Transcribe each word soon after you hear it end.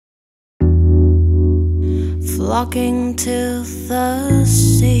flocking to the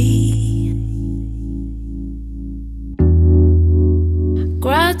sea.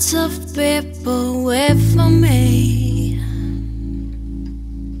 Crowds of people wait for me.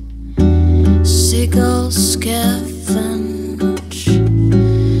 Seagulls scavenge,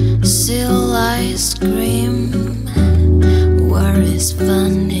 seal ice cream. Worries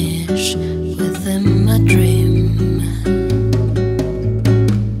vanish within my dream.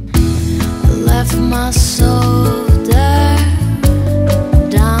 Left my soul there,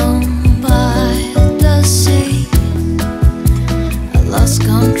 down by the sea. I lost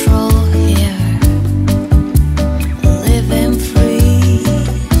control here, living free.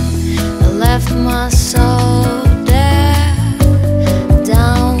 I left my soul there,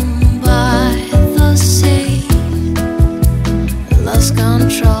 down by the sea. I lost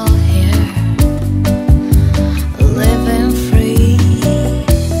control here, living free.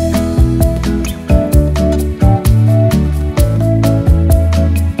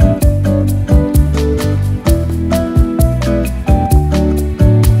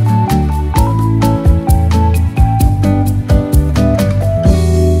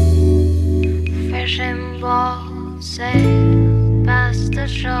 Fishing boats sail past the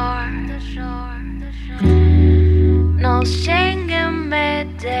shore. No singing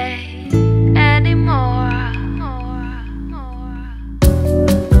midday anymore.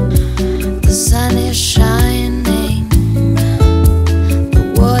 The sun is shining, the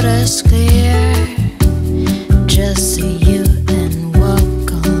water's clear. Just see you and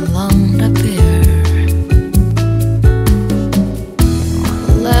walk along the pier.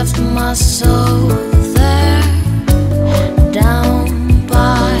 Left my soul there, down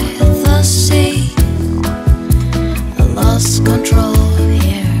by the sea. I lost control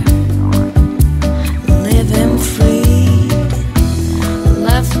here, living free.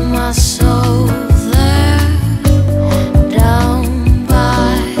 Left my soul there, down by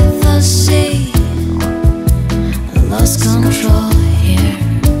the sea. I lost control here,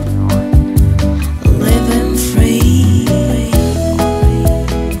 living free.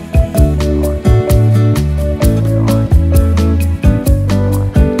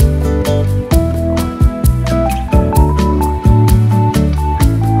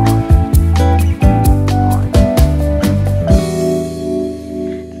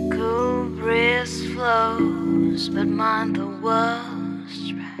 Cool breeze flows, but mind the worst.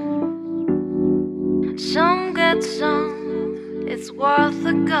 Some get some, it's worth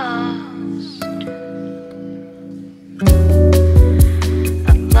the cost.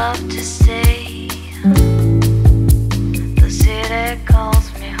 I'd love to stay, the city calls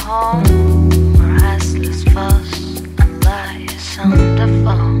me home. Restless fuss and lies on the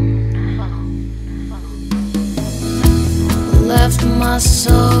phone. Left my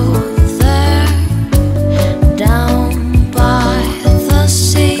soul there, down by the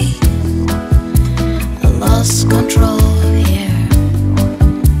sea. I lost control here,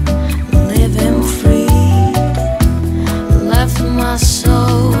 living free. Left my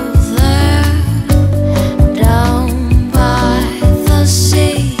soul there, down by the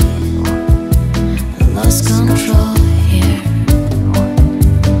sea. I lost control here,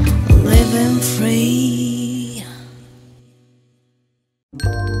 living free.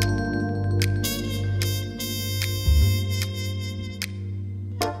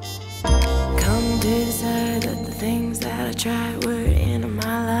 Come to decide that the things that I tried were in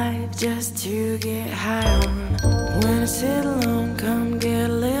my life just to get high on. When I sit alone, come get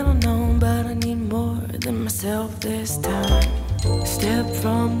a little known, but I need more than myself this time. Step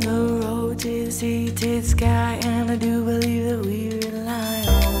from the road to the sea, to the sky, and I do believe that we rely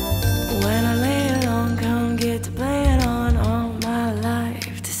on. When I lay it on, come get to play it on all my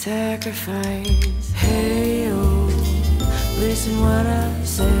life to sacrifice. Hey, oh, listen what I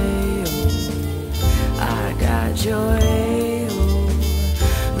say, oh, I got joy, oh,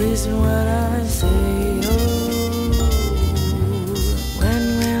 listen what I say, oh. When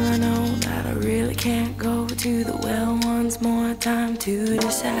will I know that I really can't go to the well once more? Time to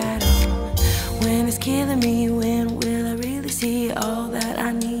decide on. When it's killing me, when will I really see all that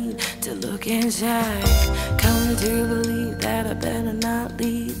I need to look inside? Come to believe that I better not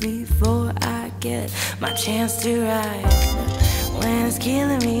leave before I get my chance to ride. When it's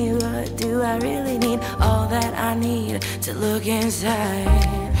killing me, what do I really need? All that I need to look inside.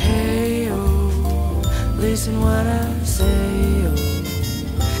 Hey, oh, listen what I say, oh,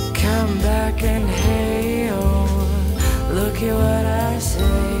 come back and hey, oh, look at what I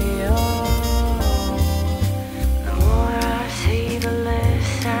say, oh. The more I see, the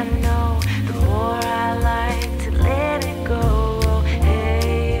less I know, the more I like to let it go, oh,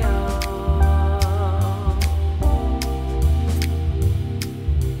 hey, oh.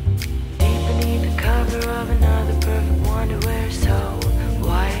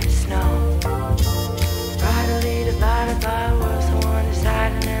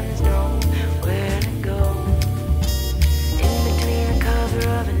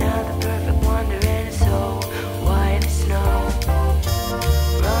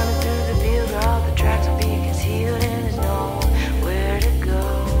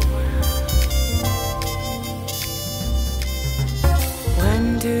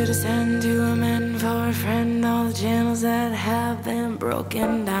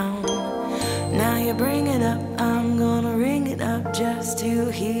 broken down. Now you bring it up, I'm gonna ring it up just to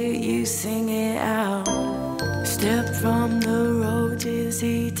hear you sing it out. Step from the road to this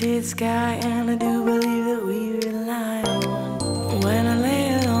heated sky, and I do believe that we rely on. When I lay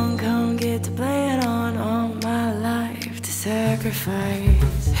it on, come get to play it on all my life to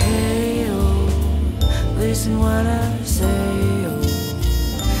sacrifice. Hey, oh, listen what I say, oh,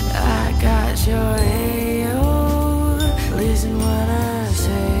 I got your hey, oh, listen what I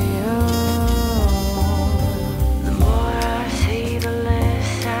say, oh. The more I see, the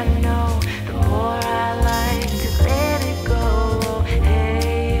less I know, the more I like to let it go.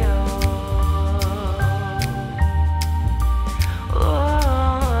 Hey, oh,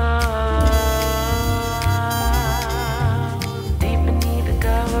 deep beneath the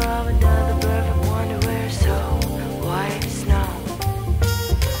cover of another perfect wonder, we're so white snow,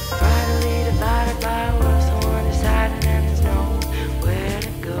 brightly divided by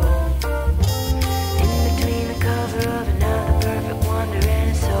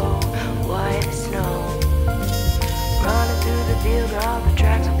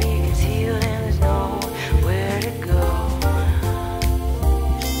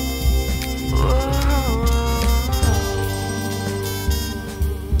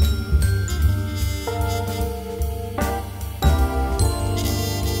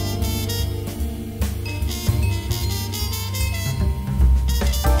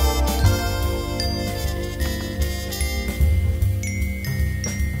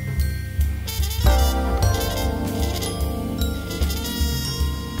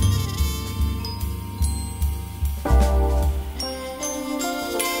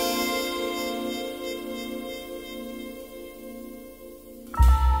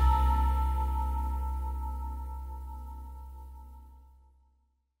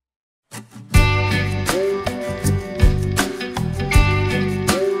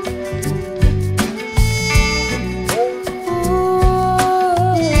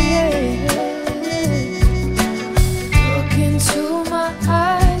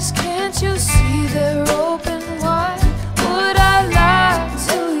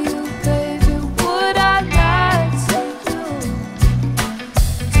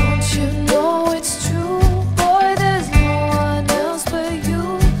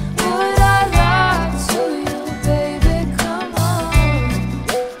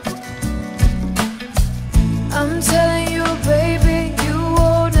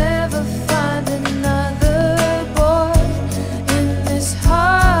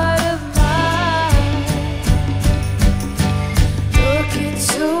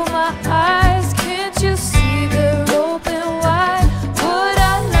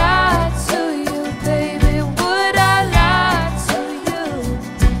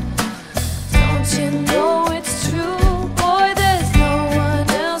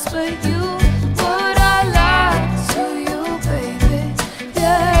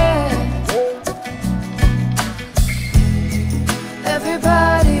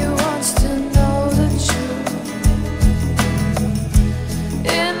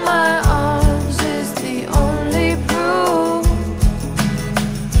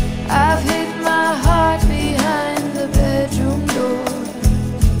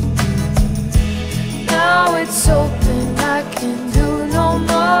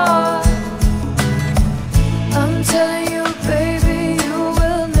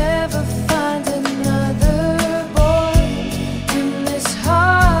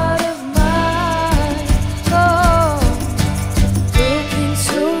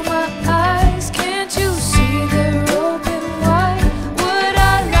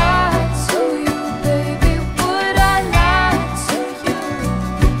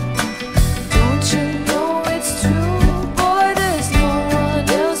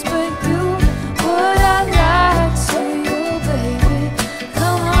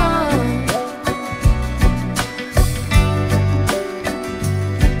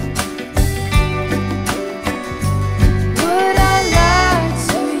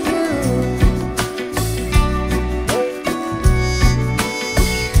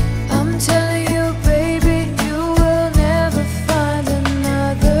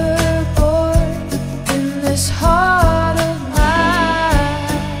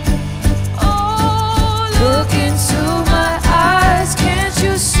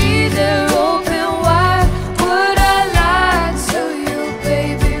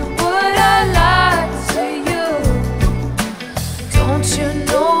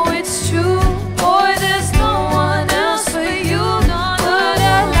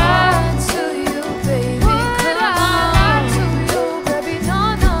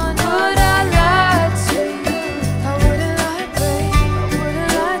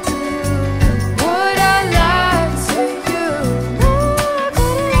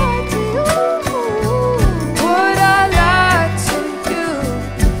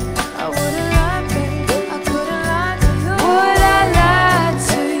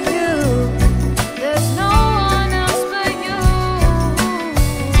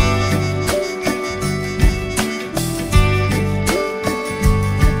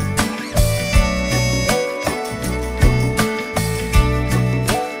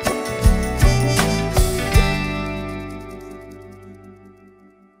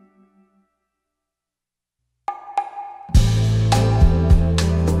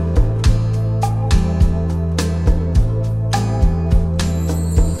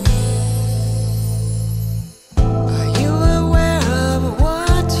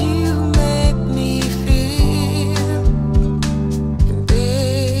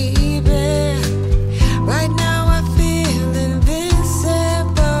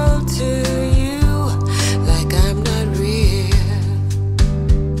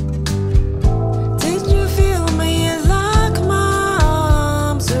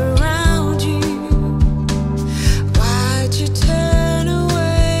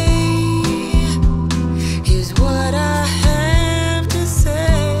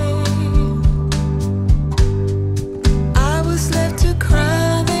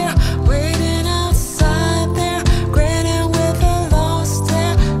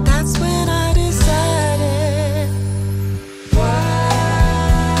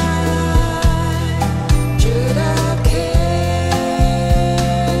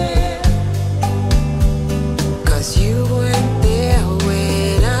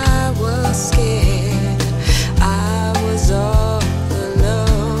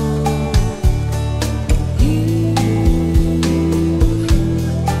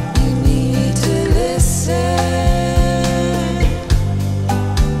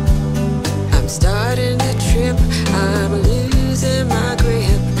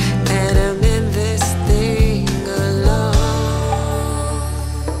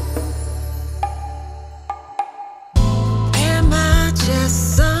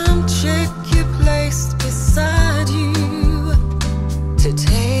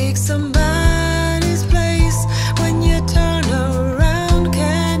somebody's place. When you turn around,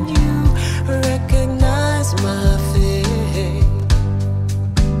 can you recognize my face?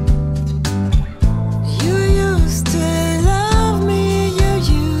 You used to love me, you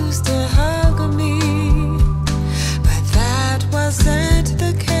used to hug me, but that wasn't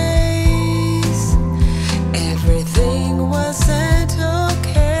the case. Everything wasn't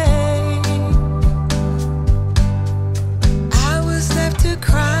okay. I was left to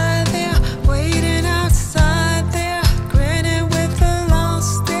cry there, waiting outside there, grinning with the loss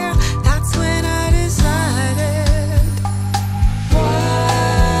there. That's when I decided, why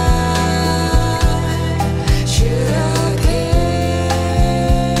should I care?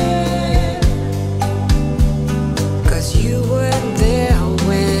 'Cause you weren't there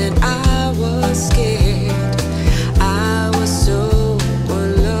when I was scared. I was so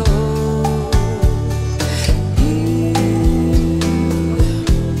alone.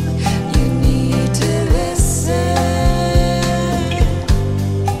 You need to listen.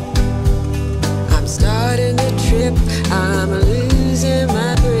 I'm starting to trip, I'm losing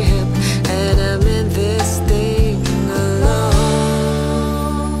my grip, and I'm in this thing alone.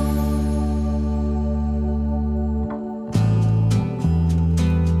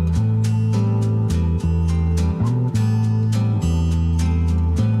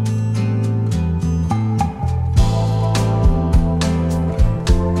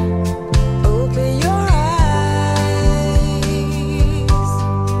 Open your eyes.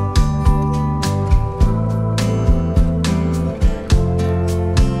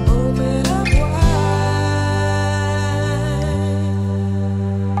 Open up wide.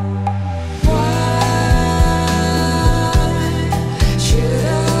 Why should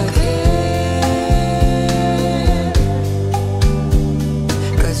I care?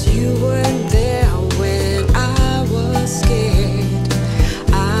 'Cause you weren't there when I was scared.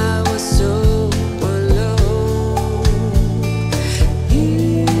 I was so alone.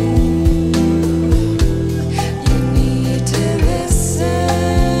 You need to listen.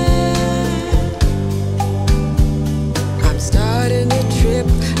 I'm starting to trip,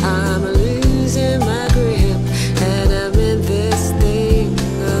 I'm losing my grip, and I'm in this thing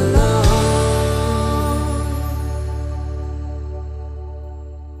alone.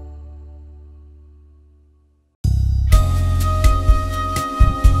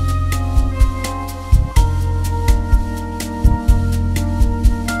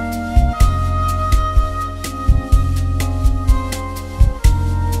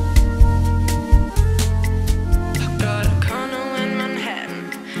 Got a condo in Manhattan,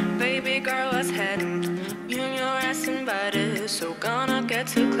 baby girl, what's heading? You and your ass invited, so gonna get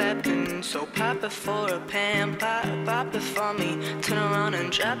to clapping. So pop it for a Pam, pop it for me. Turn around and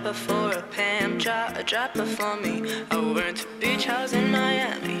drop it for a Pam, drop it for me. I went to beach house in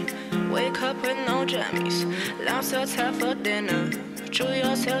Miami, wake up with no jammies. Lobster tail for dinner, chew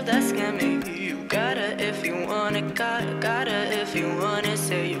yourself, that scammy. You gotta if you want it, gotta if you want it.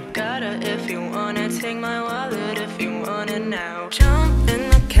 Say you gotta if you want it. Take my wallet if you want it now. Jump in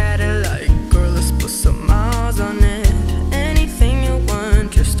the Cadillac, girl, let's put some miles on it. Anything you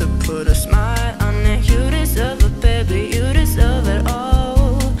want, just to put a smile on it. You deserve it, baby, you deserve it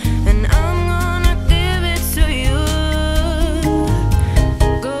all, and I'm gonna give it to you.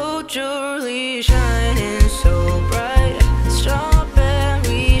 Gold jewelry shining so bright,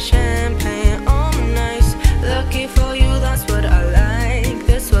 strawberry champagne, all nice. Lucky for you, that's what I like,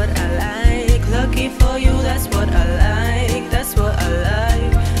 that's what I like. Lucky for you, that's what I like, that's what I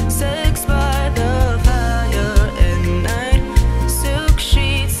like. Sex by the fire at night, silk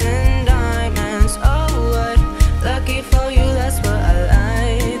sheets and diamonds, oh what. Lucky for you, that's what I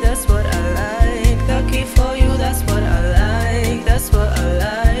like, that's what I like. Lucky for you, that's what I like, that's what I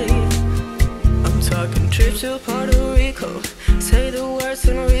like. I'm talking trip to Puerto Rico, say the words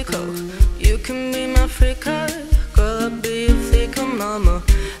Enrico. You can be my freaka, girl, I'll be your freaka mama.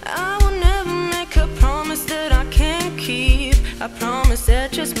 I will never make a promise that I can't keep. I promise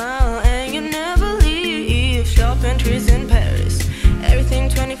that you smile and you never leave. Shopping trees in Paris, everything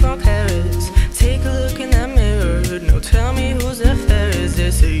 24 carats. Take a look in that mirror, now tell me who's the fairest.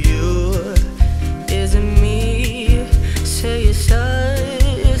 Is it you? Is it me? Say it's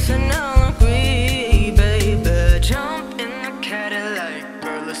us, and I'll agree, baby. Jump in the Cadillac,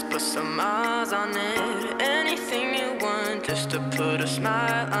 girl, let's put some miles on it. Anything you want, just to put a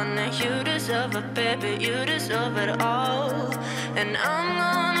smile on it. You deserve it, baby, you deserve it all, and I'm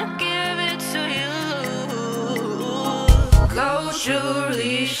gonna give it to you. Gold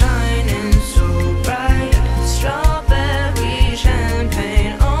jewelry shining so bright, strawberry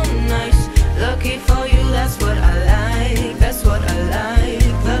champagne, all nice. Lucky for you, that's what I like, that's what I like.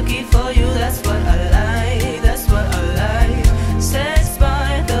 Lucky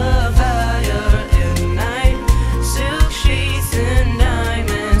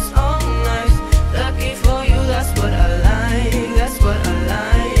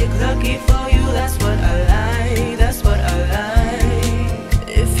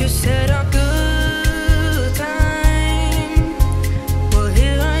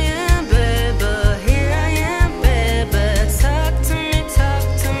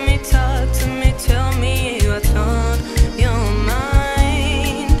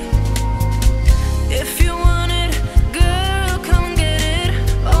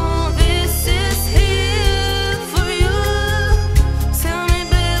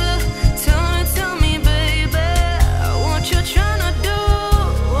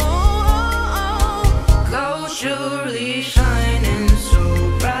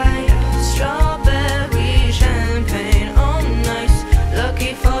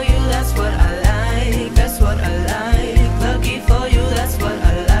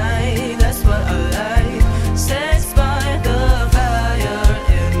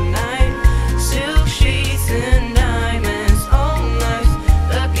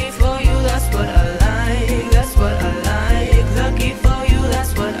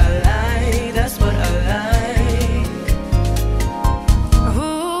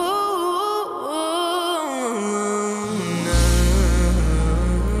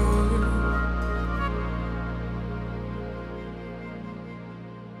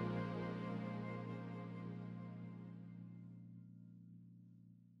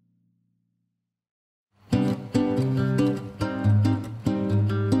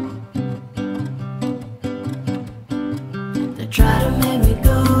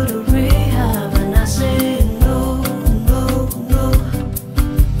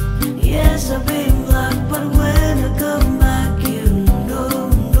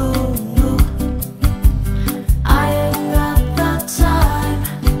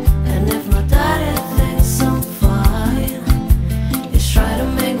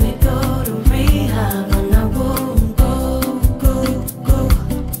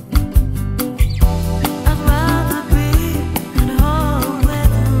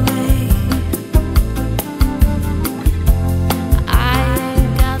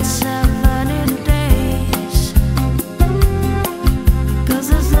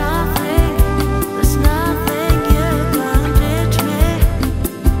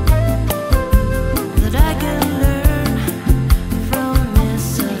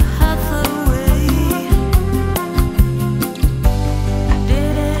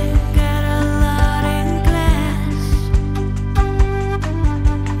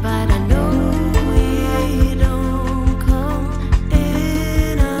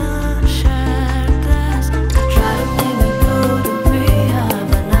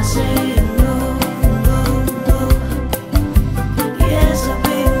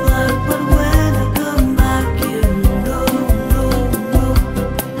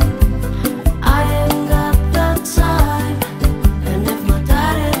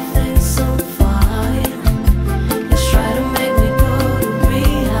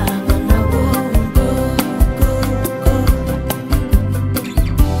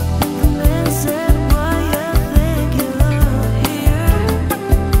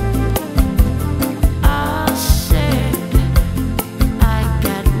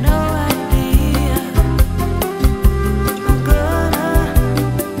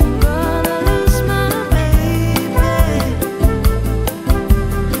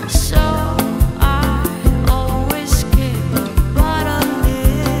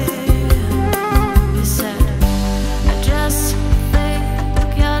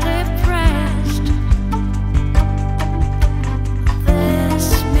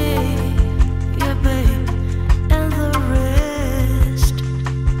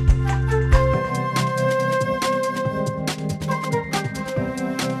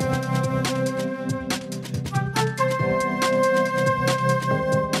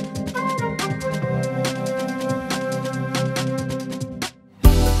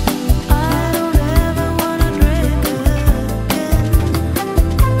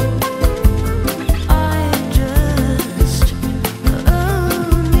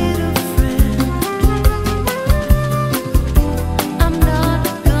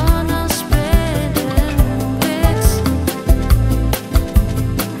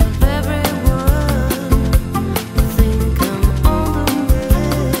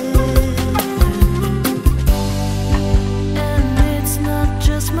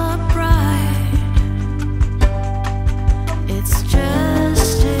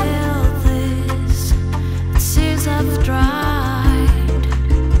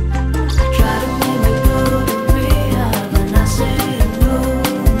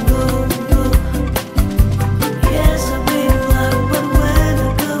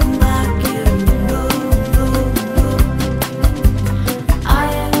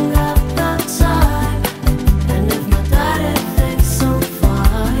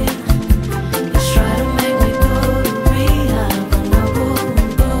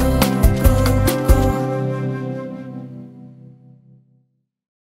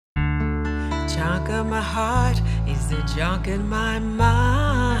junk of my heart? Is the junk in my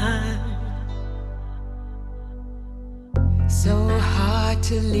mind? So hard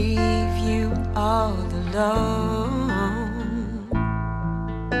to leave you all alone.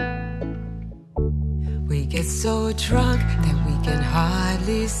 We get so drunk that we can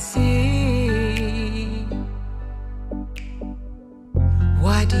hardly see.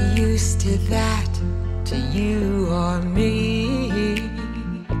 Why do you still that to you or me?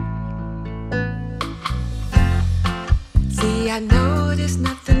 See, I know there's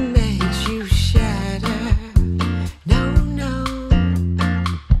nothing makes you shatter. No, no.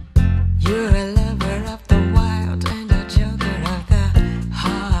 You're a lover of the wild and a joker of the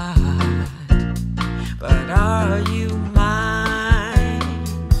heart. But are you mine?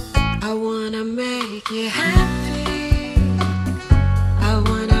 I wanna make you happy. I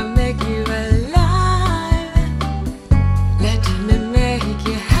wanna make you alive. Let me make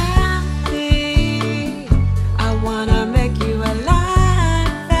you happy. I wanna make you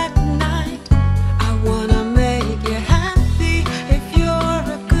alive at night. I wanna make you happy if you're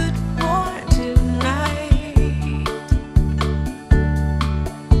a good boy tonight.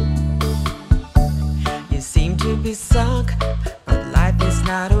 You seem to be sunk, but life is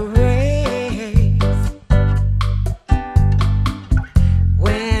not a race.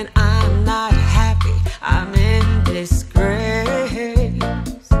 When I'm not happy, I'm in disgrace.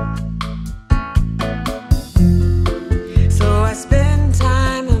 So I spend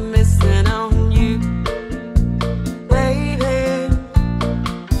time missing on you, baby.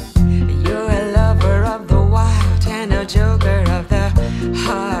 You're a lover of the wild and a joker of the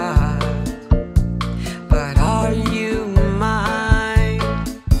heart. But are you mine?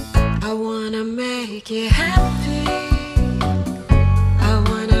 I wanna make you happy. I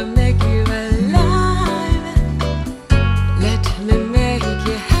wanna make you alive. Let me make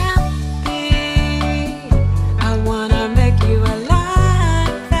you happy. I wanna make you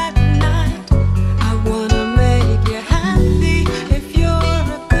alive at night. I wanna make you happy if you're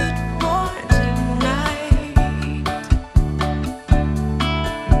a good boy tonight.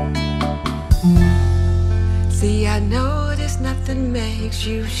 See, I know there's nothing makes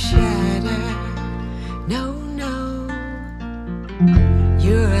you shatter. No, no.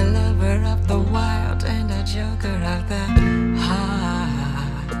 You're a lover of the wild and a joker of the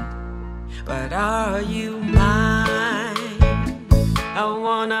heart. But are you mine? I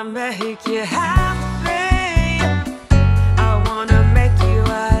wanna make you happy. I wanna make you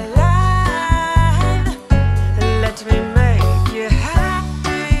alive. Let me make you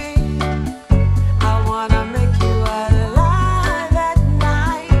happy. I wanna make you alive at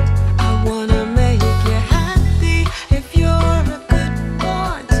night. I wanna make you happy if you're a good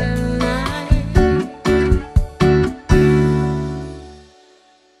boy tonight.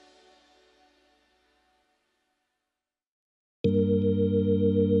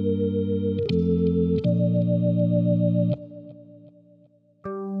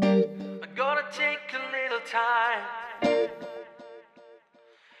 I'm gonna take a little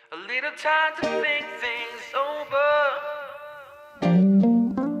time to think things over.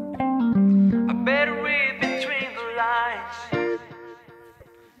 I better read between the lines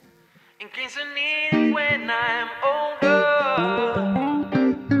in case I need it when I'm older.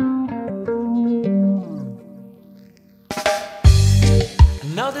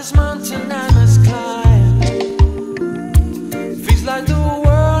 Now this mountain I must climb feels like the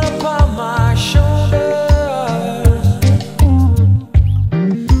world upon my shoulders.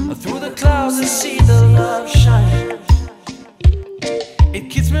 Through the clouds I see the love shine. It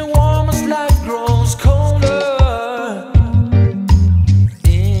keeps me warm as life grows colder.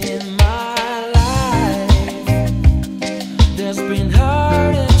 In my life there's been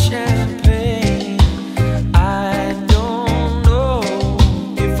hurt and champagne. I don't know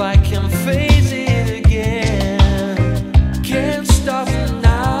if I can face it again. Can't stop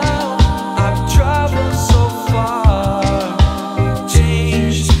now. I've traveled so far,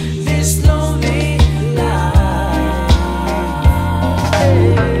 changed this lonely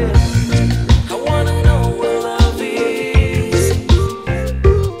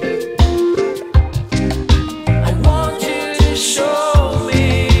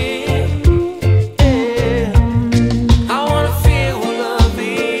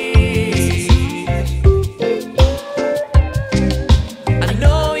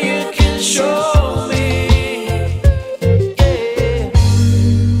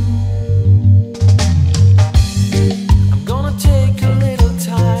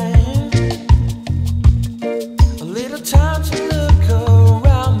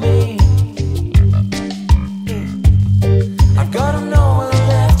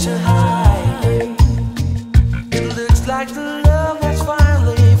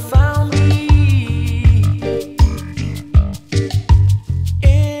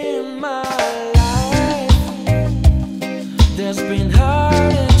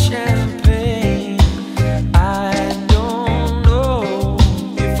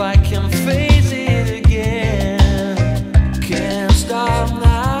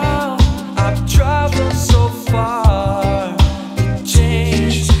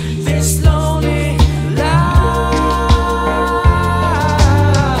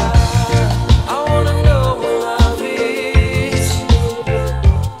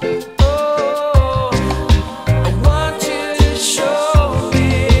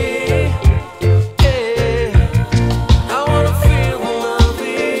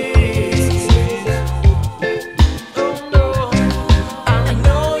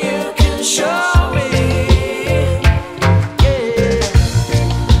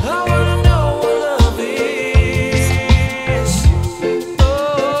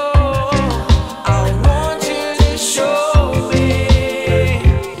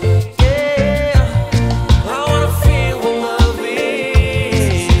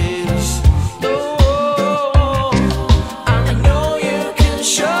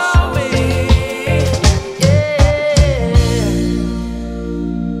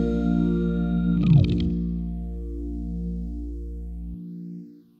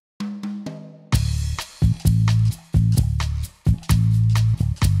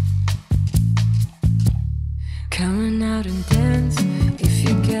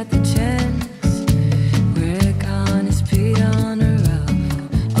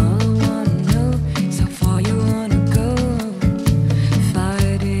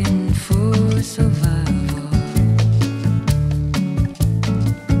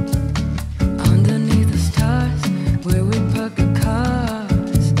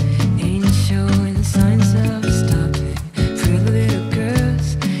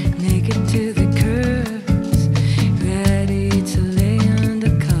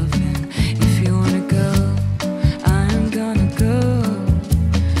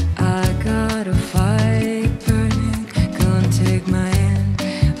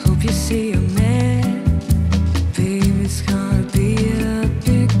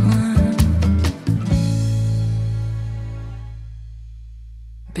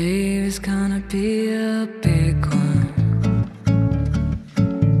baby's gonna be a big one.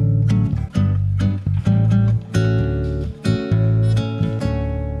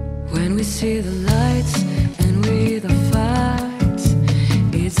 When we see the lights and we the fights,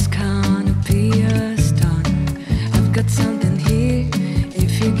 it's gonna be a stunner. I've got something here,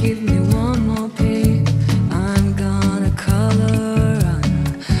 if you give me one more beat, I'm gonna color on.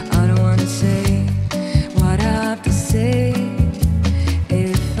 I don't wanna say what I have to say.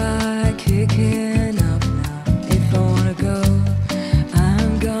 If I kick it up now, if I wanna go,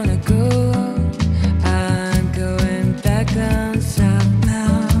 I'm gonna go. I'm going back down south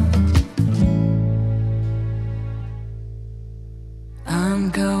now. I'm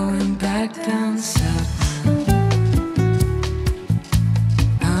going back down south now.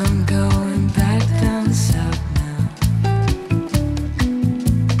 I'm going back down south now.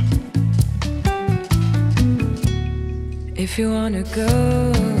 If you wanna go,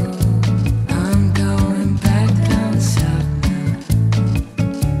 I'm going back down south now.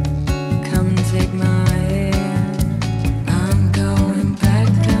 Come and take my hand. I'm going back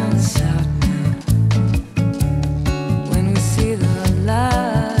down south now. When we see the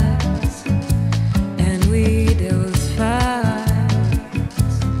lights and we those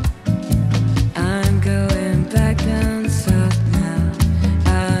fights, I'm going back down south now.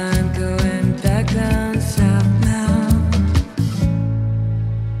 I'm going back down south now.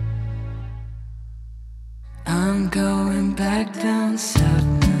 I'm going back down south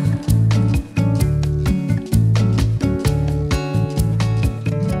now.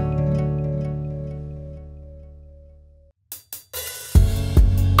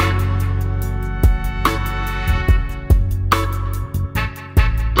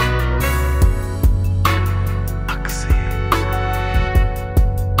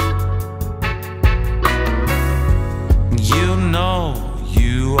 You know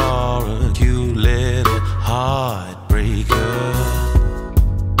you are a cute little heartbreaker,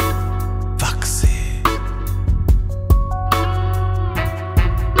 Foxy.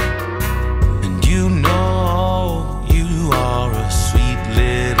 And you know you are a sweet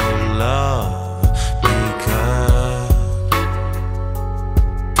little love maker,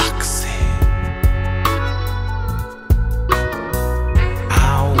 Foxy. I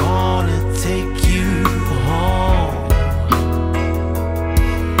wanna take you home.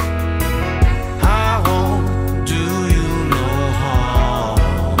 I won't do you no harm.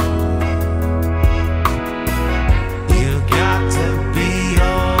 You got to be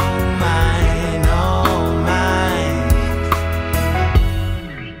all mine,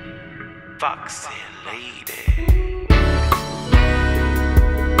 Foxy lady.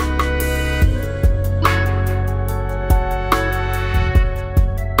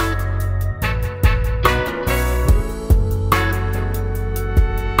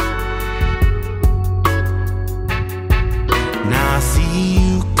 Now I see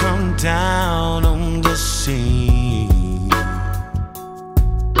you come down on the scene,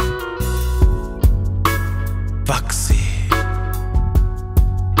 Foxy.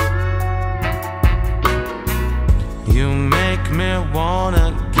 You make me wanna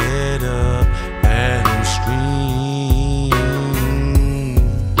get up and scream,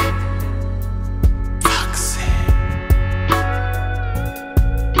 Foxy.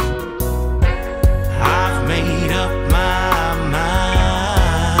 I've made up my mind.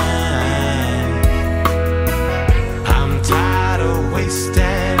 I'm tired of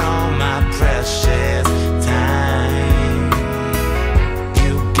wasting all my precious time.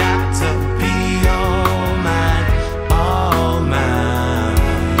 You got to be all mine,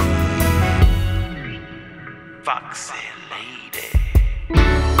 Foxy lady.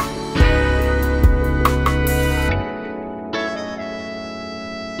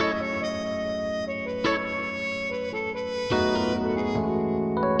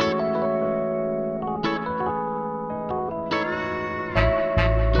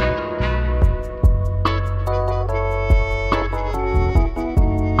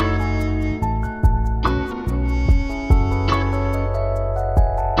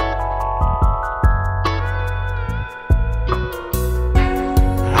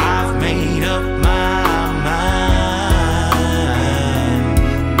 I've made up my mind.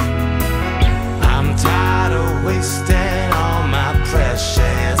 I'm tired of wasting all my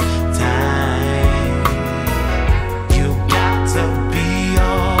precious time. You got to be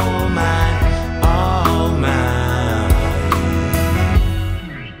all mine,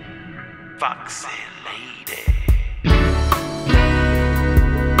 Foxy lady.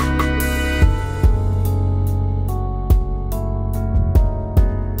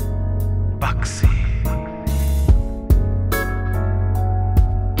 Foxy.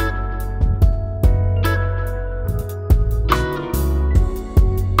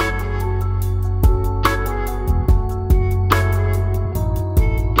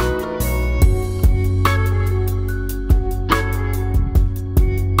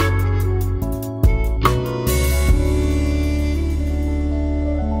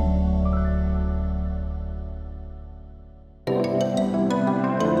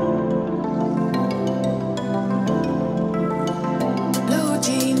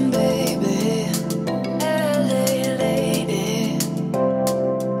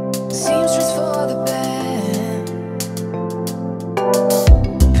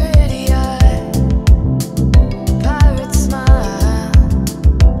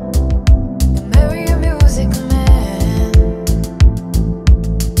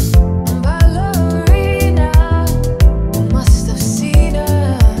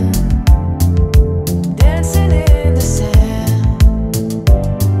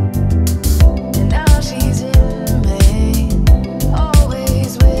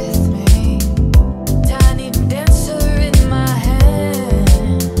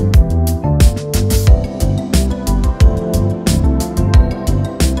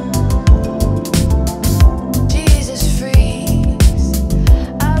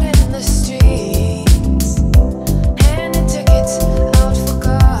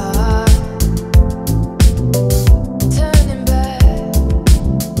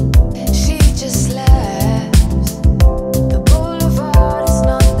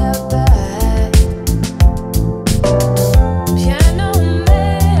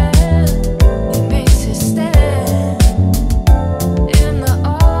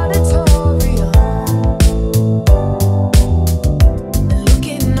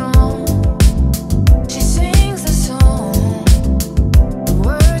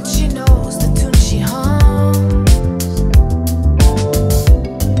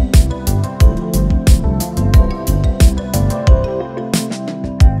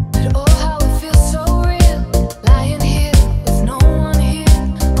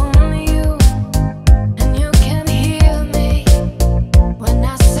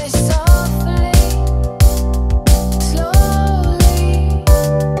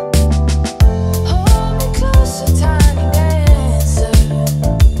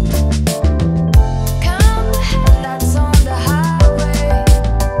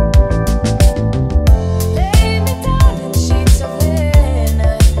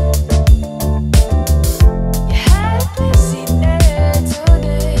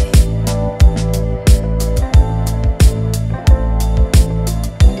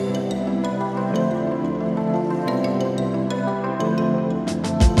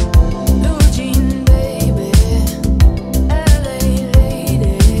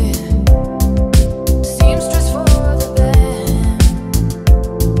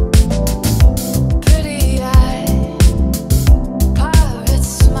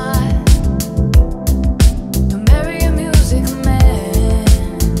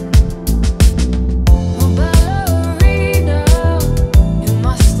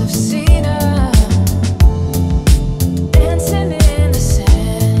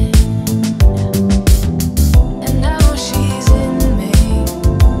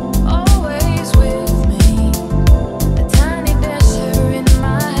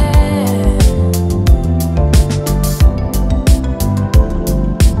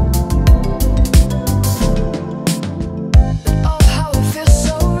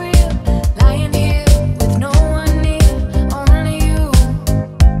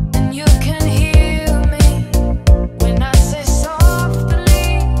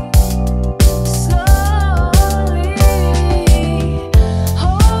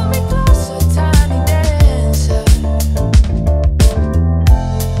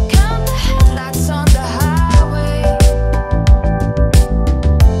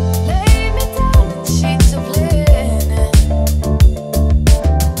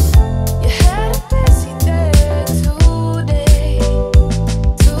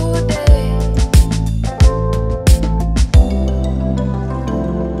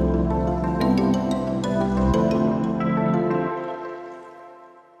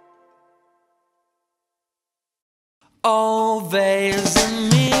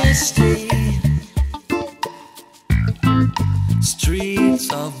 misty streets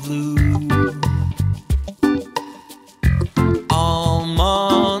of blue.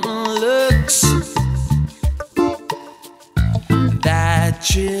 Almond looks that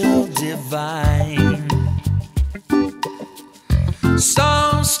chill divine.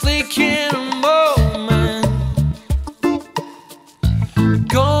 Some sleek in a moment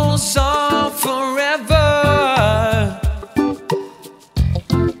goes on forever,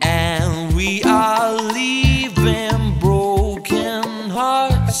 and we are leaving broken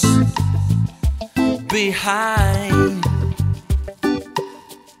hearts behind.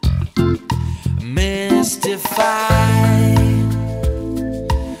 Mystify,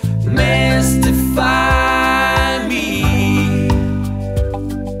 mystify me.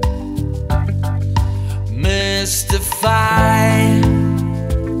 Mystify,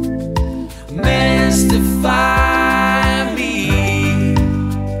 mystify me.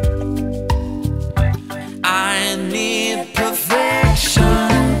 I need perfection,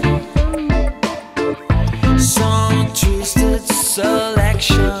 some twisted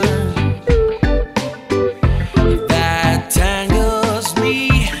selection that tangles me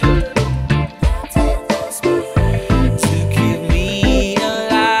to keep me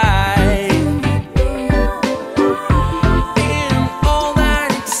alive in all that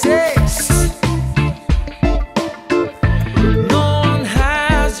exists. No one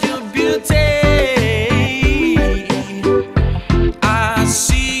has your beauty. I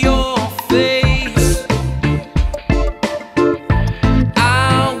see your face.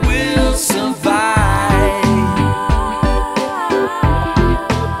 I will survive.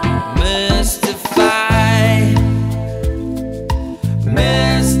 Mystify,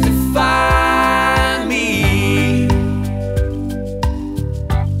 mystify me.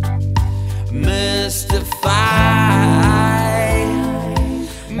 Mystify,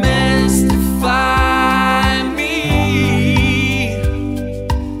 mystify me.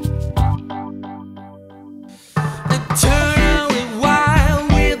 Eternally wild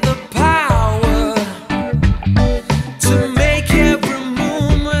with the power to make every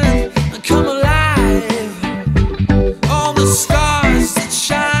moment come alive. All the stars that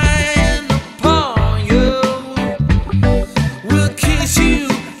shine upon you will kiss you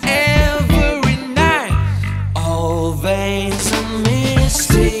every night. All veins are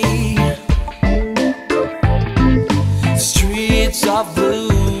misty streets of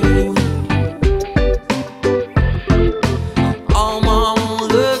blue. Almond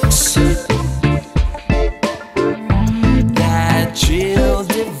looks that chill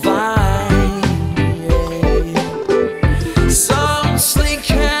divine. Some sleek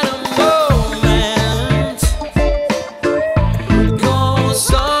kind of moment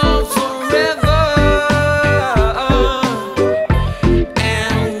goes on forever,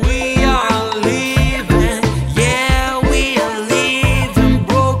 and we are leaving, yeah, we are leaving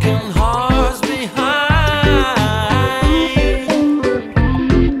broken hearts behind.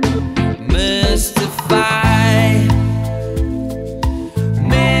 Mystify,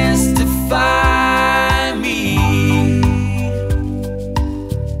 mystify me.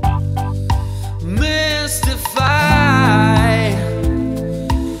 Mystify,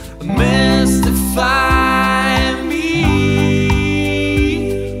 mystify me.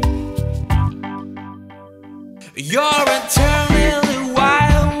 You're eternally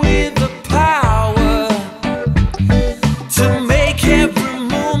wild with the power to make every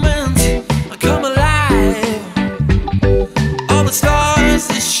moment come alive. All the stars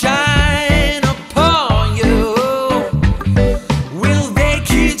that shine upon you will they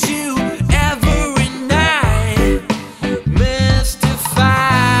kiss you every night. Mystify,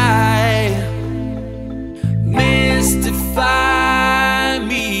 mystify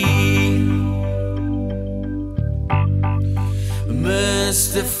me.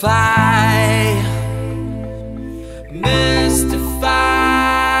 Mystify, mystify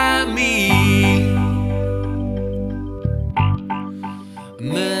me.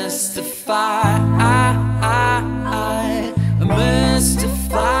 Mystify,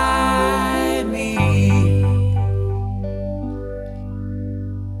 mystify me.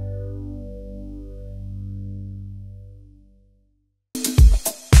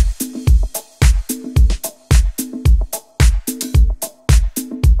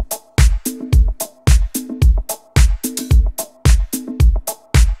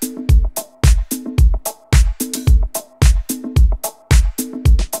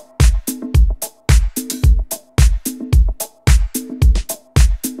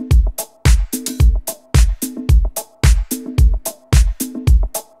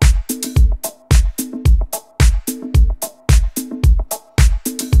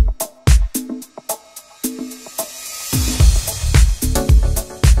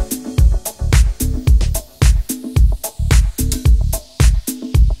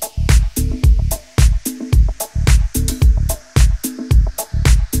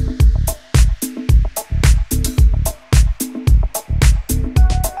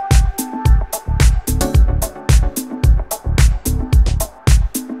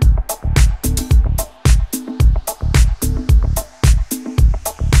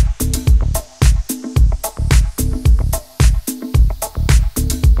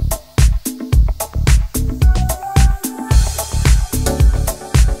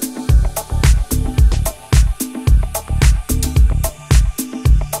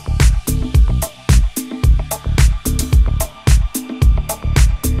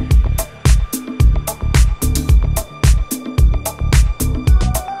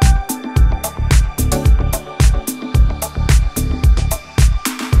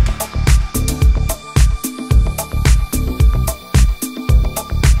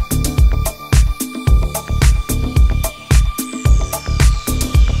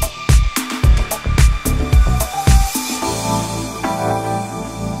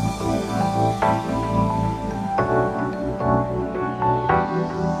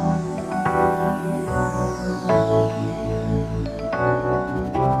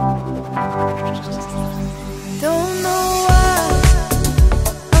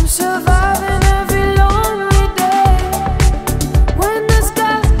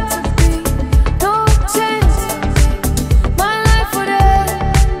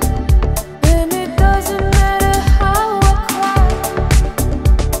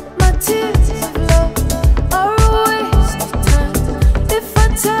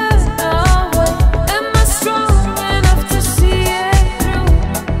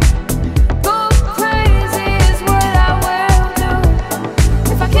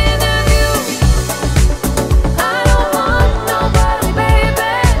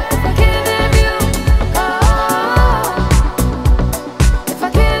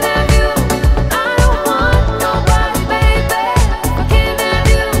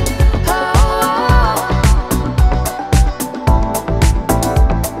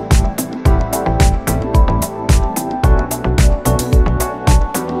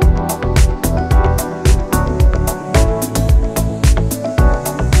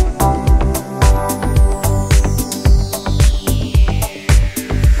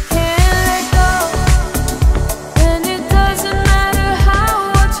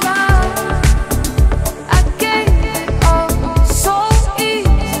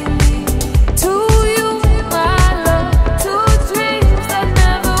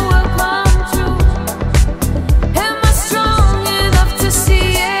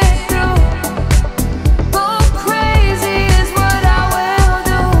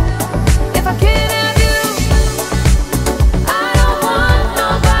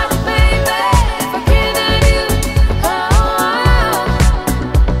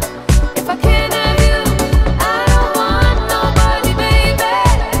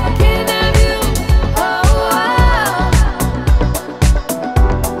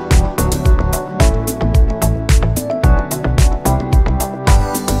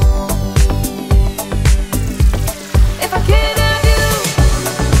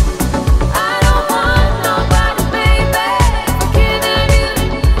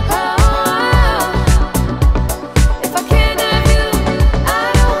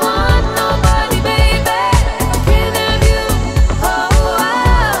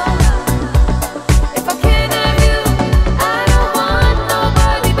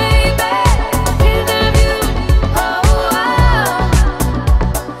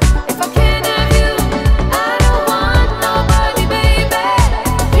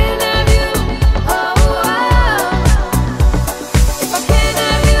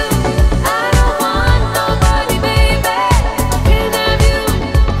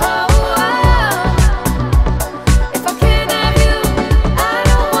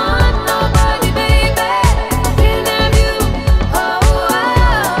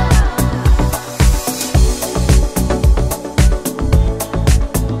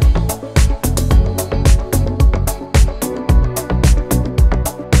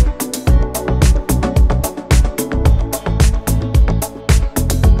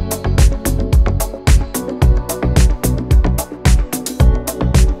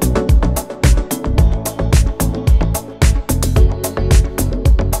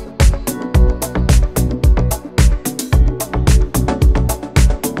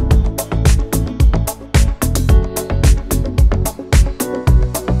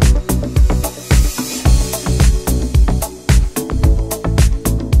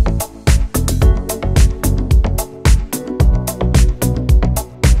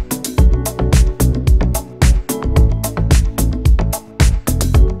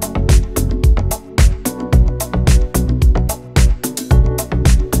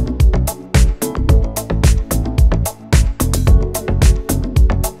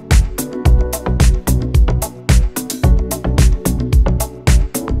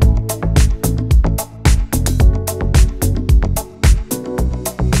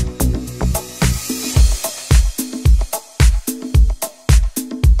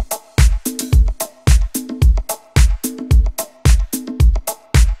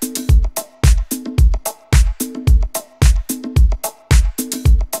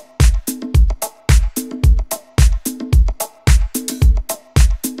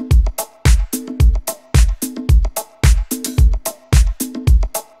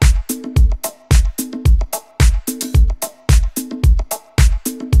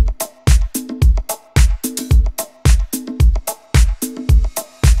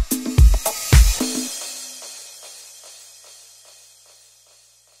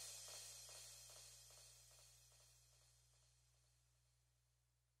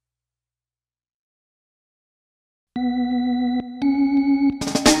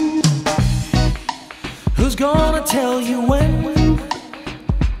 gonna tell you when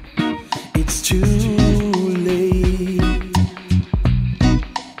it's too late?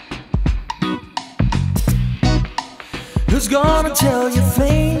 Who's gonna tell you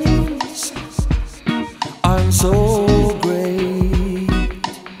things aren't so great?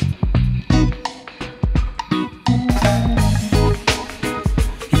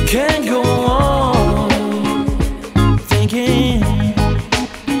 You can't go on thinking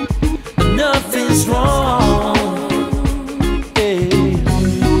nothing's wrong. Yeah.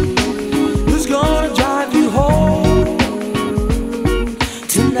 Who's gonna drive you home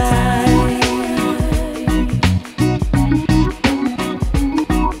tonight?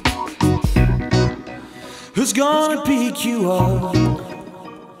 Who's gonna pick you up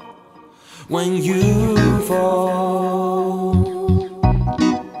when you fall?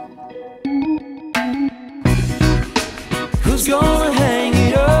 Who's gonna hang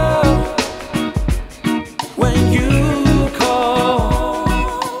it up when you call?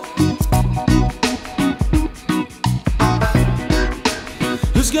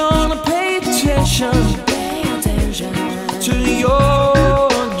 Who's gonna pay attention to your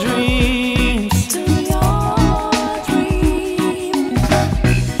dreams?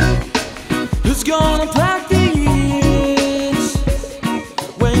 Who's gonna pack the years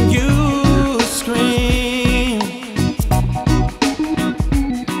when you scream?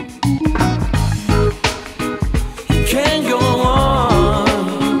 You can't go on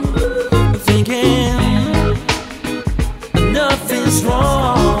thinking nothing's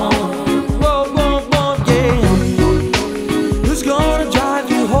wrong. Whoa, whoa, whoa, yeah. Who's gonna drive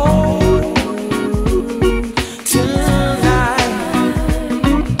you home tonight?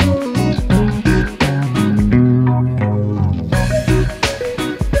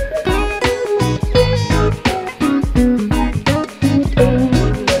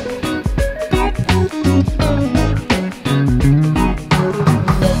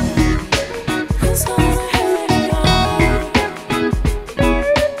 Who's gonna hurt it all?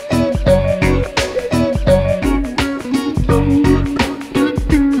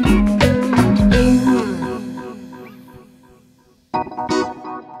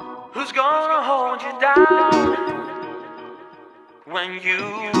 Who's gonna hold you down when you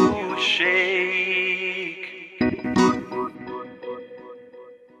shake?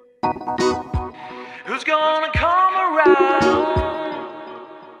 Who's gonna come around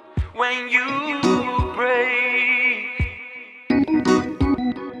when you break?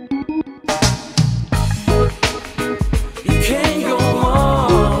 You can't go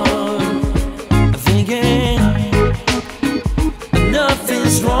on thinking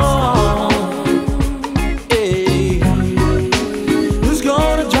nothing's wrong. Yeah. Who's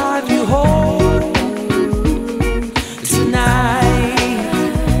gonna drive you home tonight?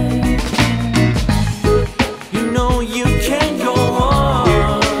 You know you can't go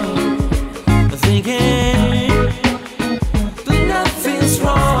on thinking that nothing's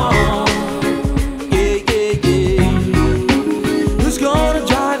wrong. Yeah, yeah, yeah. Who's gonna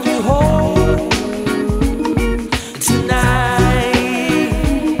drive you home tonight?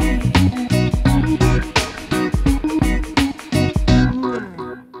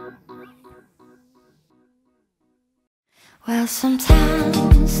 Well,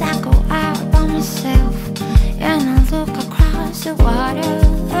 sometimes I go out by myself and I look across the water,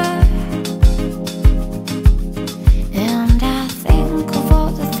 and I think of all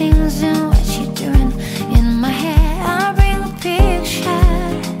the things and what you're doing. In my head I bring a picture.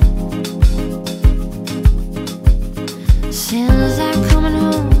 Since I'm coming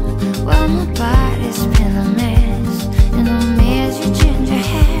home, well, my body's been a mess, and I miss your ginger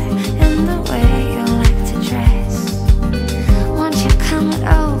hair and the way you like to dress. Won't you come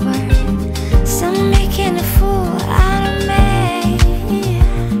over? Stop making a fool out of me.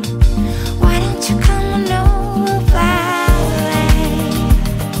 Why don't you come on over, Valerie?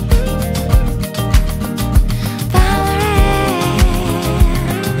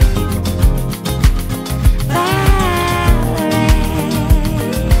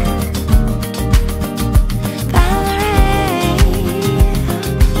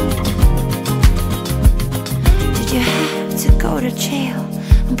 Did you have to go to jail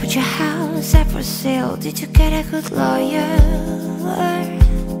and put your house up for sale? Did you get a good lawyer?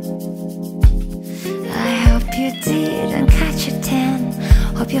 I hope you did and catch a 10.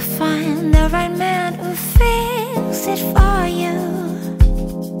 Hope you find the right man who fix it for you.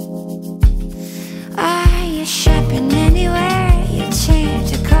 Are you shopping anywhere? You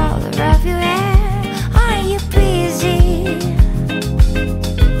change the color of your hair. Are you busy?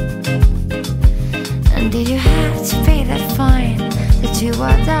 And did you have to pay that fine that you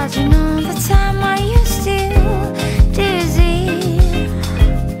were dodging all the time? Are you still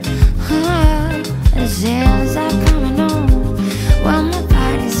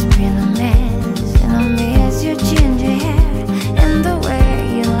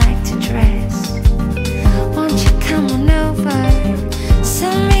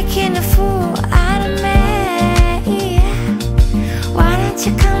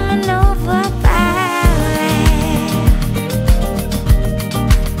you coming over, Valerie?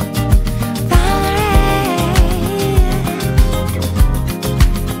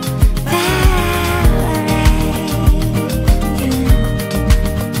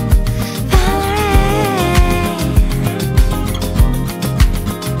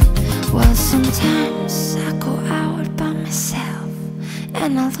 Well, sometimes I go out by myself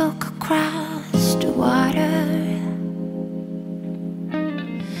and I look across the water,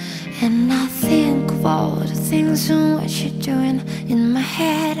 and I think of all the things and what you're doing. In my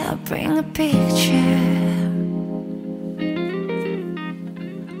head I bring a picture.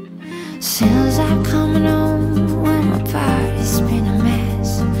 Since I'm coming home, when my body's been a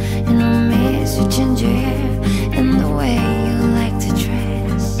mess, and I miss your ginger hair and the way you like to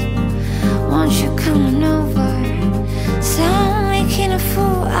dress. Won't you coming over? So I'm making a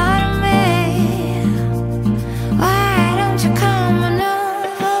fool out of me. Why don't you come on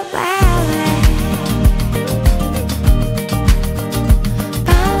over, Valerie?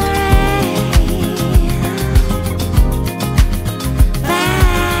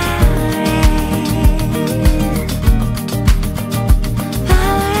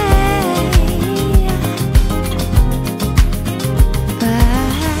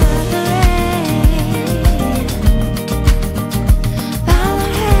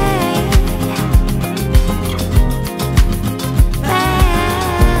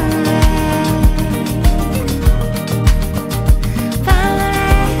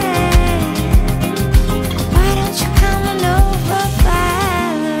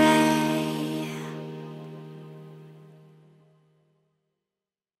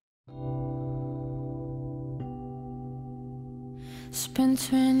 Spend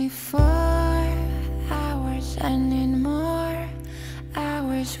 24 hours, I need more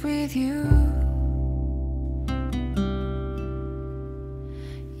hours with you.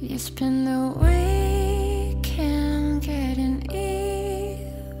 You spend the weekend getting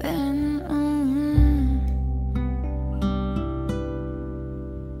even.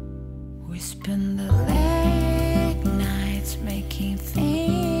 We spend the late nights making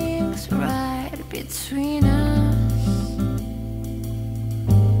things right between us.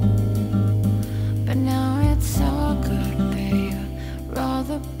 But now it's all good, babe. Roll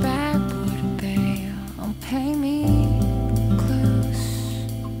the backwood, babe. Don't pay me close.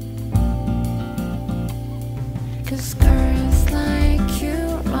 'Cause girls like you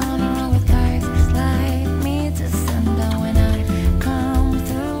wanna roll with guys like me to sundown. When I come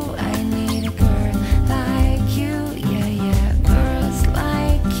through, I need a girl like you, yeah, yeah. Girls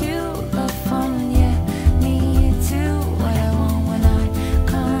like you love fun, yeah, me too. What I want when I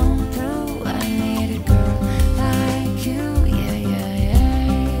come through, I need a girl like you, yeah, yeah, yeah.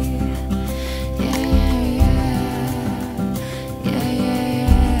 Yeah, yeah, yeah. Yeah, yeah,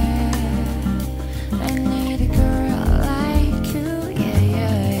 yeah. I need a girl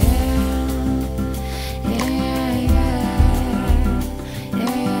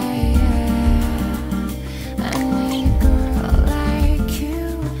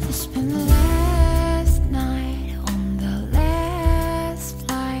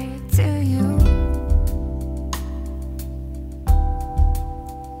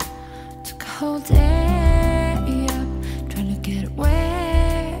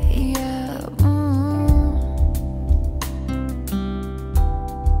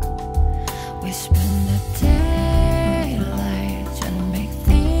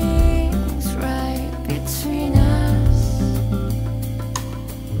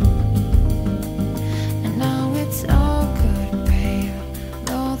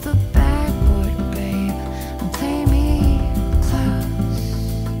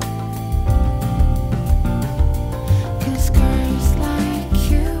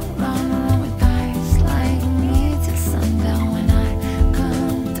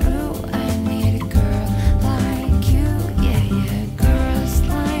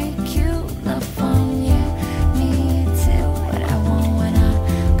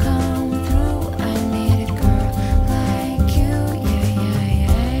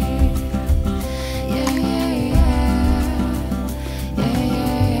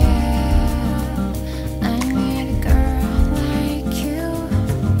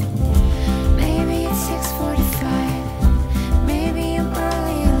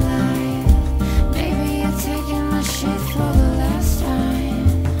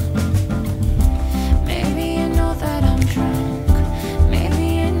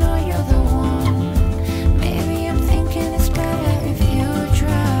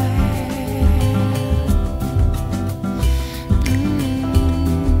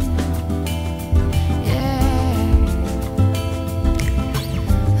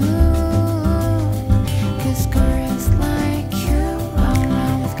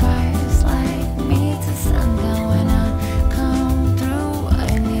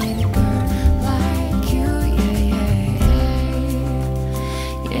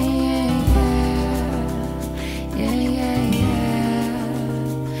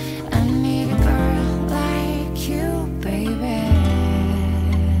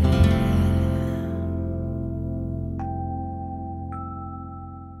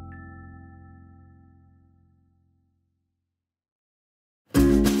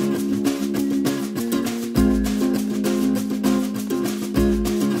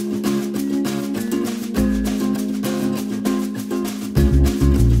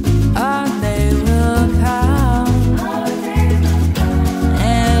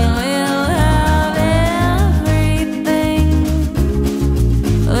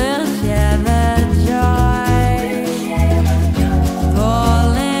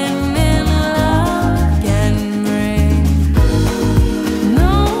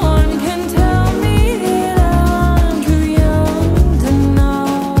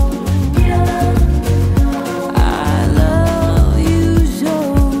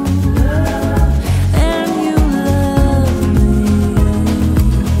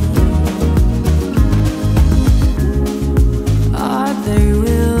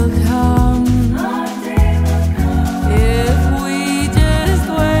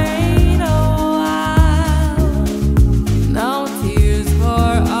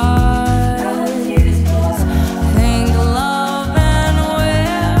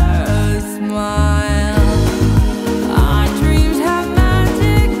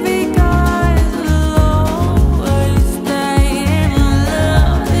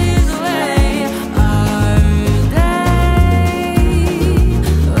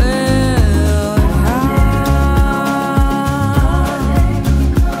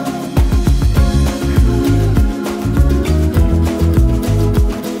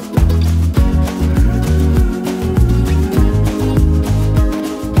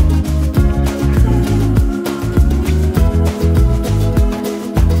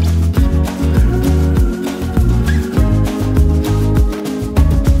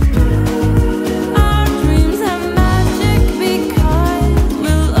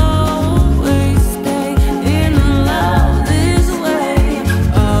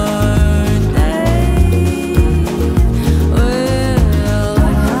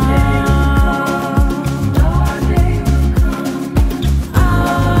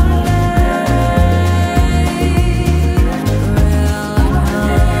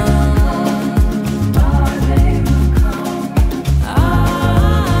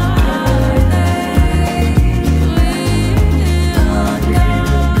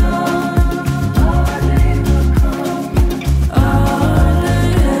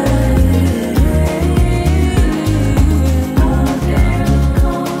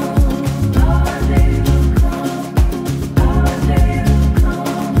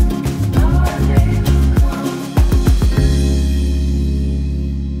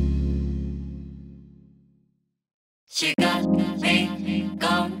시간이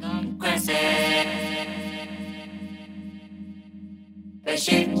건글세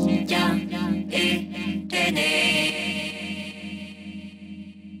배신장이 되니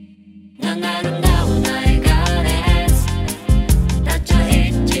넌 아름다운 나의 가레스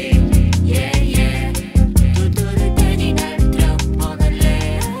닫혀있지 yeah. 두드릴 테니 날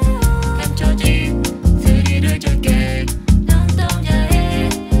들어보낼래 감춰진 스릴을 줄게 눈동자에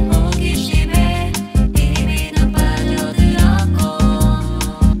호기심에 이미 난 빠져들었고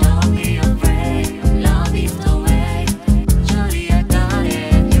Don't be afraid, love is the way 저리할 거래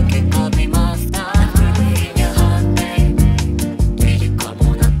You can call me monster in your heart babe 뒤집고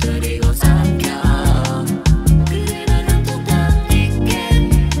무너뜨리고 삼켜 그래 널 훔쳤던 네게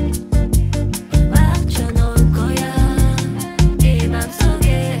맞춰놓을 거야 네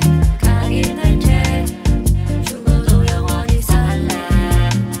맘속에 각인 날채 죽어도 영원히 살래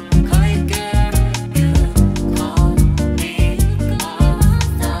Call girl, you call me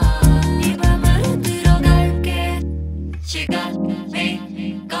monster 네 맘으로 들어갈게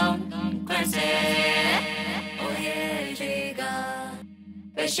시간이 건글세 오해 시간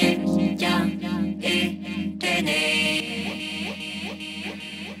배신장이 되니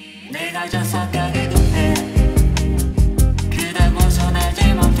내가 져서 가기도 해 그다고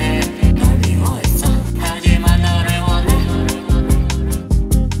손하지 못해 널 미워했어 하지만 너를 원해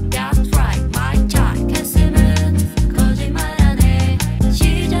That's right my time 가슴은 거짓말 안해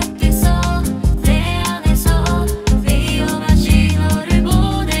시작됐어 내 안에서 위험한 신호를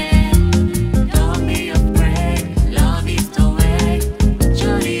보내 Don't be afraid love is the way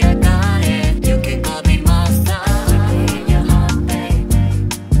저리할 거래 You can call me monster in your heart babe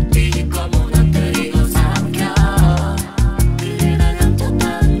뒤집고 무너뜨리고 삼켜 그래 널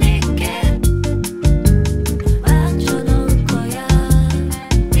훔쳤던 네게 맞춰놓을 거야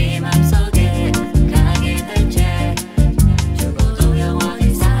네 맘속에 가게 될 채 죽어도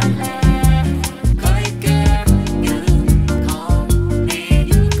영원히 살래 Call girl you call me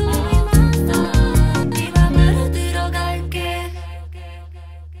monster 네 맘으로 들어갈게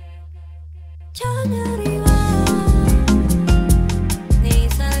저녁이 와 네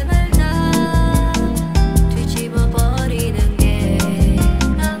삶을 다 뒤집어 버리는 게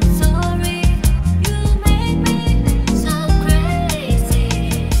I'm sorry you made me so crazy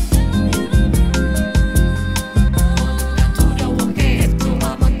난 두려워해 두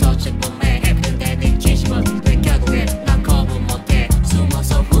맘은 터질 봄에 했는데 네 진심은 왜 결국에 난 거부 못해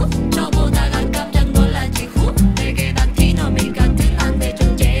숨어서 훔쳐보다가 깜짝 놀라지 후 내게 난 디너미 같은 안돼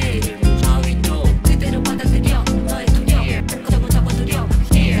존재를 저위도 그대로 받아들여 너의 두려움 그저 잡아들여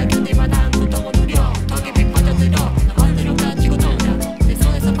네가 견딜만한 고통을 누려 더 깊이 빠져들어 얼굴로 가지고 놀아 내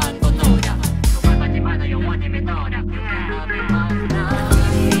손에서 받고 놀아 정말 받지 마라 영원히 믿어라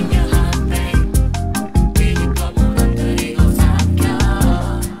In your heart babe 뒤집고 무너뜨리고 삼켜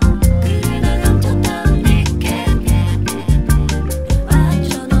그래 널 훔쳤던 네게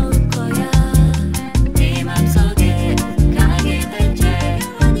맞춰놓을 거야 네 맘속에 가게 될 채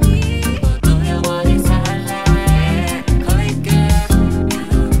죽어도 영원히 살래 Call girl you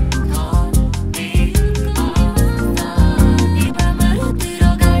call me monster 네 맘으로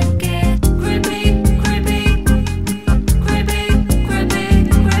들어갈게 Creepy creepy creepy creepy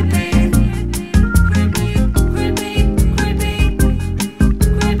creepy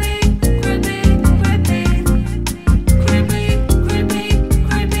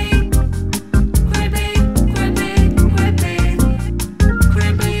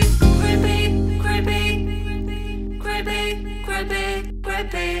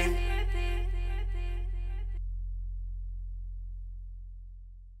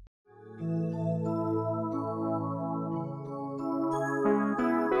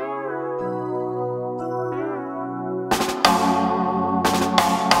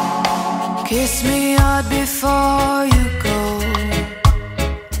Kiss me hard before you go.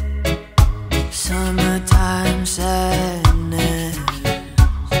 Summertime sadness.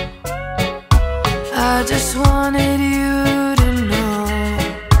 I just wanted you to know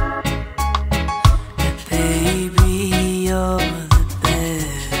that baby you're the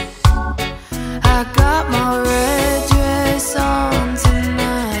best. I got my red dress on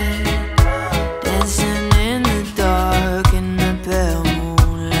tonight, dancing in the dark in the pale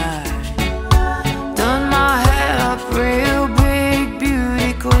moonlight. Done my hair up real big,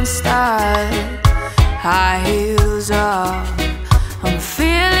 beauty queen style. High heels off, I'm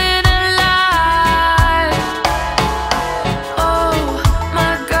feeling alive.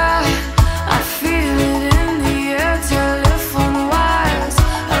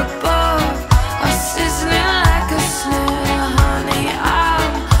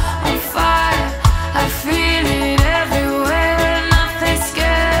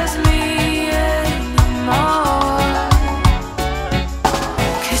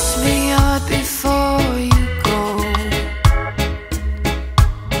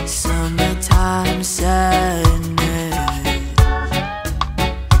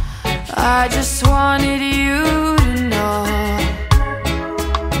 I just wanted you to know,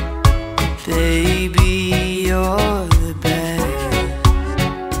 baby, you're the best.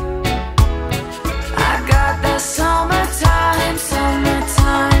 I got that summertime,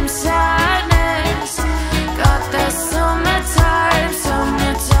 summertime sadness. Got that summertime,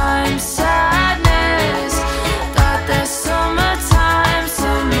 summertime sadness. Got that summertime,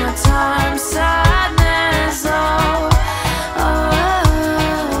 summertime sadness. Oh, oh, oh.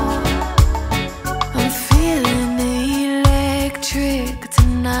 I'm feeling electric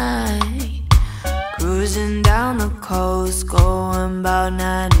tonight. Cruising down the coast, going about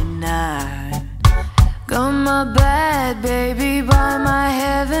 99. Got my bad baby by my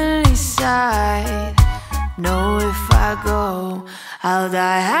heavenly side. Know if I go, I'll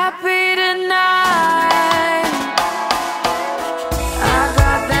die happy tonight. I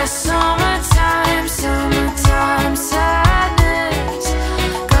got that summertime, summertime sadness.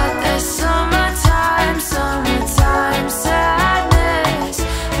 Got that summertime, summertime sadness.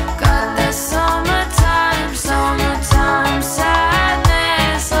 Got that summertime, summertime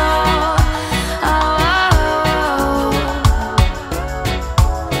sadness. Oh, oh, oh.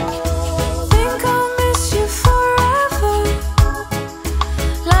 Think I'll miss you forever,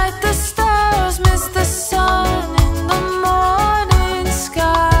 like the stars miss the sun in the morning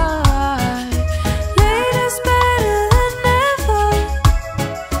sky. Late is better than never.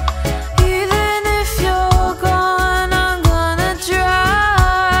 Even if you're gone, I'm gonna try.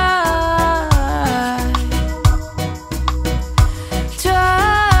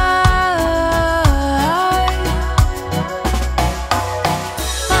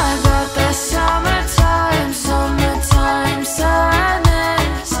 I got that summertime, summertime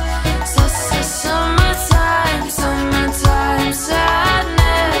sadness. Summertime, summertime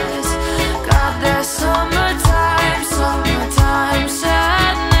sadness. Got that summertime, summertime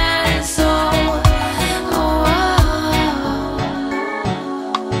sadness. Oh, oh,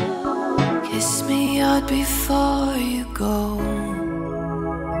 oh. Kiss me hard before you go.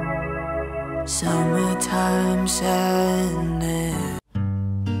 Summertime sadness.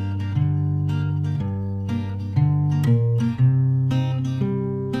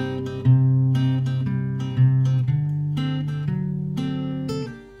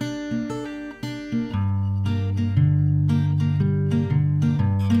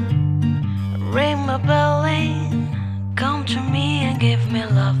 Ring my bell, come to me and give me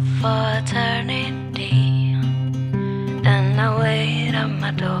love for eternity. And I wait at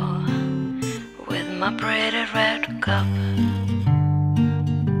my door with my pretty red cup.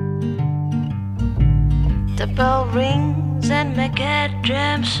 The bell rings and I get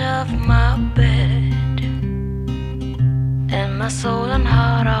dreams of my bed, and my soul and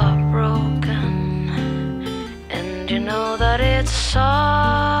heart are broken, and you know that it's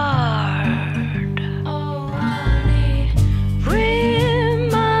hard. Oh, honey, ring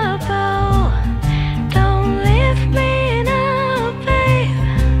my bell, don't leave me now, babe.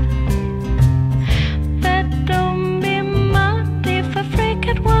 But don't be mad if I freak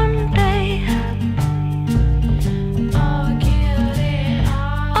it one day. Oh, cutie,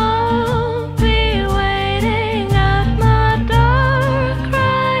 I'll be waiting at my door,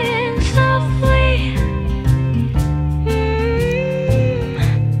 crying softly.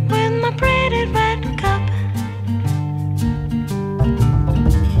 With my pretty red cup.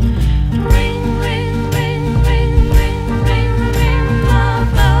 Ring, ring, ring, ring, ring, ring, ring my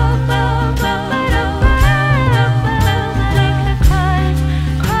bell, bell, bell, bell, bell, bell. Make her cry,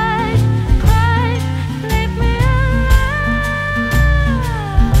 cry, cry, leave me alone.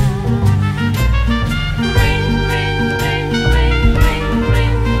 Ring, ring, ring, ring, ring,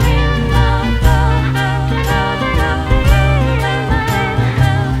 ring, ring my bell, bell, bell, bell,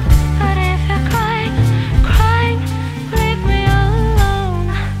 bell. But if you're crying, crying, leave me alone.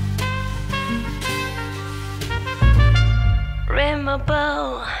 Ring my bell,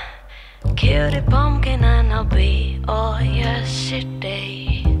 cutie pumpkin, and I'll be all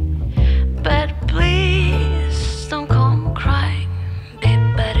yesterday. But please don't come crying, be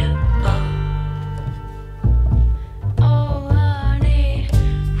better. Oh, honey,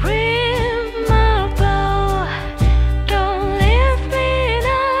 ring my bell, don't leave me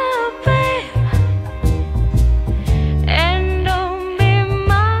now, babe. And don't be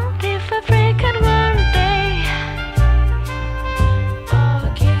mad if I break it one day. Oh,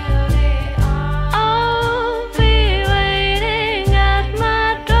 cutie, I'll be waiting at my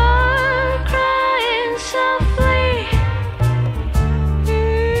door, crying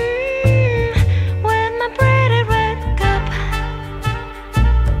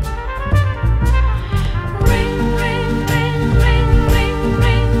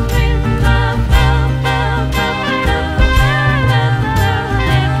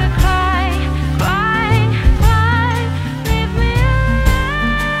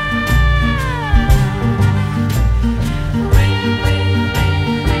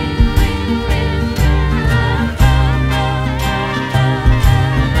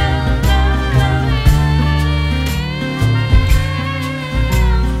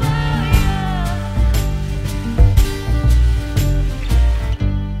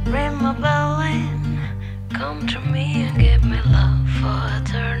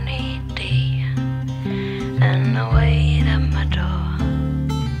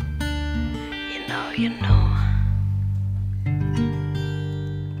you know.